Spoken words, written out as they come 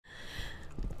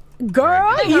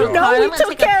Girl, you know we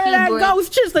took care of that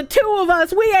ghost, just the two of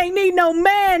us. We ain't need no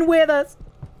man with us.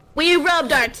 We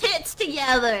rubbed our tits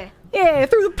together. Yeah,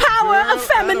 through the power of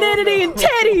femininity and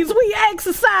titties, we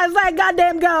exorcised that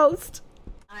goddamn ghost.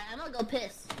 Alright, I'm gonna go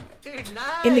piss. Dude,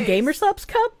 nice. In the Gamer Subs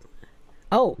cup?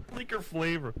 Oh. Liquor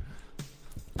flavor.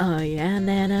 Oh yeah,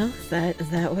 Nano? Is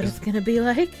that what it's gonna be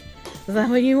like? Is that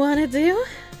what you want to do?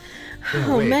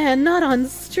 Oh wait. Man, not on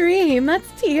stream. That's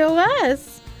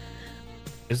TOS.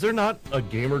 Is there not a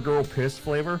Gamer Girl piss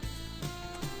flavor?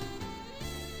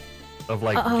 Of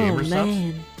like Gamer Subs?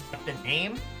 Man. Like the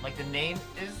name? Like the name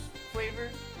is flavor?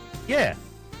 Yeah.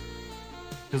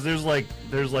 Because there's like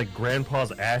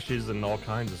Grandpa's ashes and all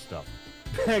kinds of stuff.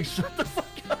 Bag, shut the fuck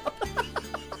up.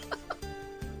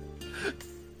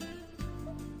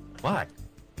 Why?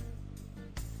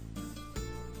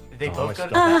 Did they both go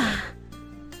to bed?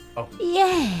 Oh.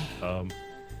 Yeah.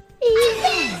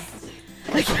 Yes.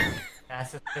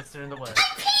 Pass it, sister in the way.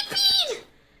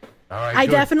 Alright, I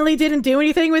definitely didn't do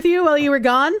anything with you while you were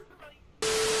gone.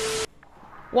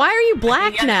 Why are you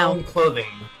black now? Own clothing.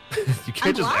 You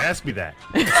can't just ask me that.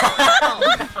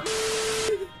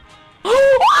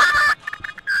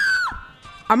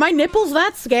 Are my nipples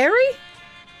that scary?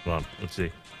 Hold on, let's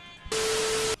see.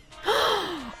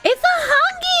 It's a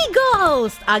hungry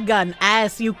ghost! I got an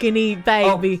ass you can eat,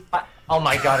 baby. Oh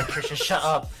my god, Kirsche, shut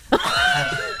up.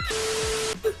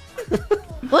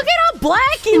 Look at how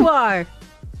black you are!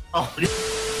 Oh,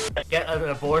 get an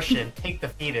abortion, take the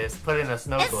fetus, put it in a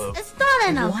snow globe. It's not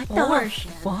an What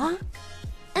abortion. the fuck?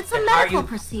 It's a medical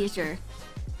procedure.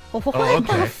 What okay.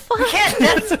 the fuck? You can't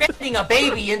Death Stranding a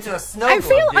baby into a snow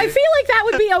globe, I dude. feel like that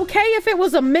would be okay if it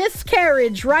was a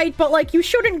miscarriage, right? But like, you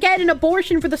shouldn't get an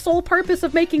abortion for the sole purpose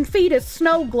of making fetus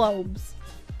snow globes.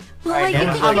 Well, Alright, like,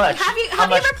 Nana, you how think, much? have you How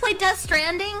much? ever played Death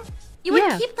Stranding? You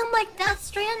would keep them like Death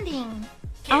Stranding.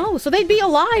 Oh, so they'd be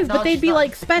alive, but they'd be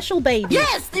like special babies.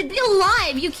 Yes, they'd be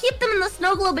alive. You keep them in the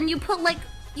snow globe and you put like,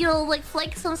 you know, like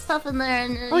flakes and stuff in there.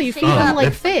 And Oh, you feed them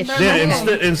like fish. Yeah,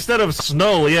 instead of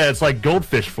snow, yeah, it's like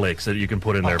goldfish flakes that you can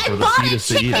put in there for the fetus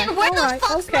to eat. Chicken! Where the Alright,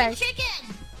 fuck's okay. my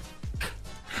chicken?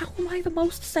 How am I the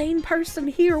most sane person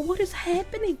here? What is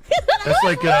happening? That's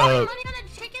like Money on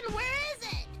a chicken? Where is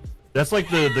it? that's like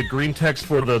the green text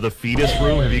for the fetus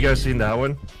room. Have you guys seen that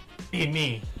one? Feed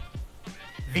me.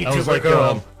 I was like, they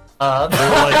were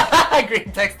like,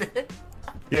 green texted.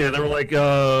 Yeah, they were like,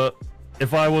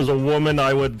 if I was a woman,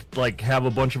 I would like have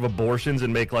a bunch of abortions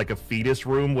and make like a fetus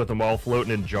room with them all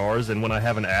floating in jars. And when I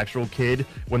have an actual kid,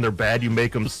 when they're bad, you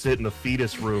make them sit in the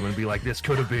fetus room and be like, "This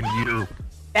could have been you."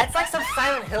 That's like some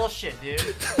Silent Hill shit,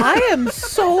 dude. I am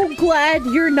so glad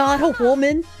you're not a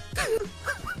woman.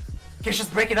 Kirsche's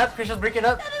breaking up. Kirsche's breaking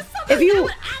up. If you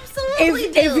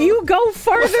absolutely if you go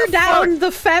further down the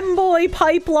femboy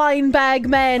pipeline,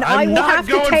 Bagman, I will have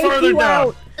to take you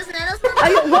out.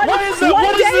 What does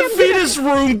the fetus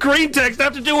room green text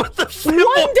have to do with the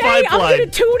One day I'm pipeline? gonna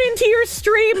tune into your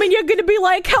stream and you're gonna be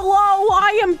like, "Hello,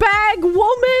 I am Bag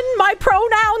Woman. My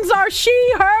pronouns are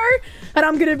she, her." And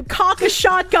I'm gonna cock a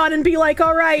shotgun and be like,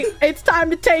 "All right, it's time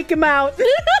to take him out."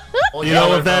 You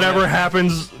know, if that ever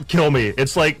happens, kill me.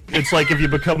 It's like if you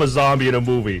become a zombie in a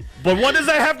movie. But what does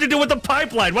that have to do with the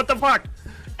pipeline? What the fuck?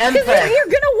 Because you're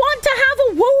gonna want to have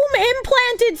a womb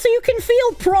implanted so you can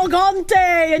feel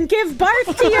progante and give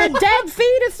birth to your dead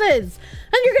fetuses.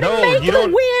 And you're gonna make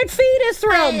the weird fetus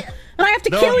room. And I have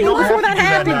to kill you before that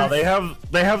happens. Now.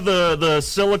 They have the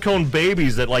silicone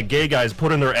babies that like gay guys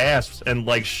put in their ass and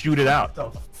like shoot it out.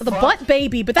 The butt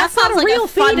baby, but that's not a like real a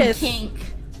fun fetus. Kink.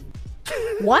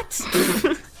 What?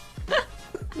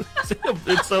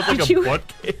 It sounds like a butt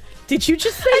cake. Did you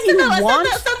just say you want?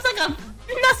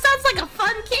 That sounds like a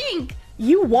fun kink.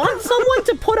 You want someone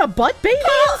to put a butt baby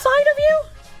inside of you?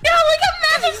 Yeah, like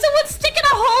imagine someone sticking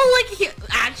a whole like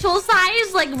actual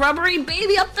size like rubbery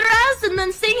baby up their ass and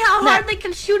then seeing how hard they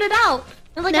can shoot it out.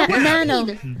 And, like Nano,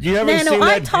 You haven't Nano, seen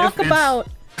I that talk GIF?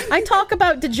 I talk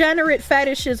about degenerate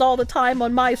fetishes all the time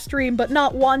on my stream, but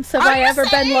not once have I ever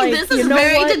been like, this you is know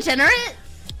very what? degenerate?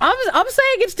 I'm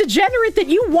saying it's degenerate that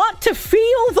you want to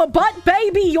feel the butt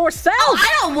baby yourself. Oh,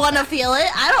 I don't want to feel it.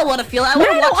 I don't want to feel it. I want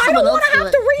to Nano, watch I someone don't else want to feel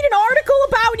have it. to read an article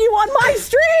about you on my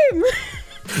stream.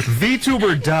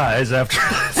 VTuber dies after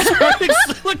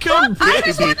silicone baby. I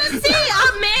just want to see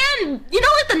a man. You know,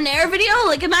 like the Nair video.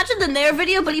 Like imagine the Nair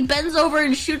video, but he bends over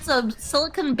and shoots a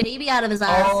silicone baby out of his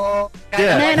ass.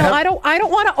 Yeah. Nano, I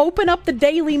don't want to open up the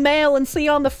Daily Mail and see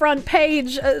on the front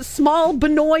page, small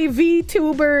Benoit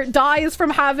VTuber dies from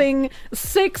having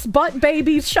 6 butt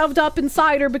babies shoved up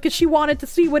inside her because she wanted to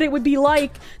see what it would be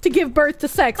like to give birth to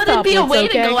sex But it'd be a couplets, way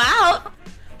to go out.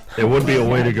 There would be a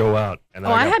way to go out. And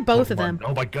I had both of them.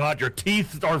 Oh my god, your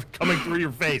teeth are coming through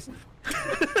your face.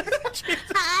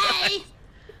 Hi.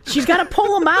 She's got to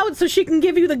pull them out so she can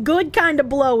give you the good kind of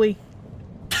blowy.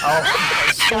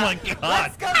 Oh my god.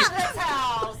 Let's go to this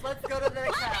house. Let's go to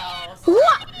this house.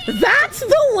 What? That's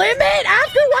the limit?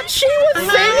 After what she was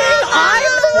singing, I'm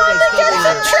the one that gets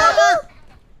in trouble?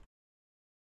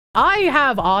 I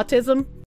have autism.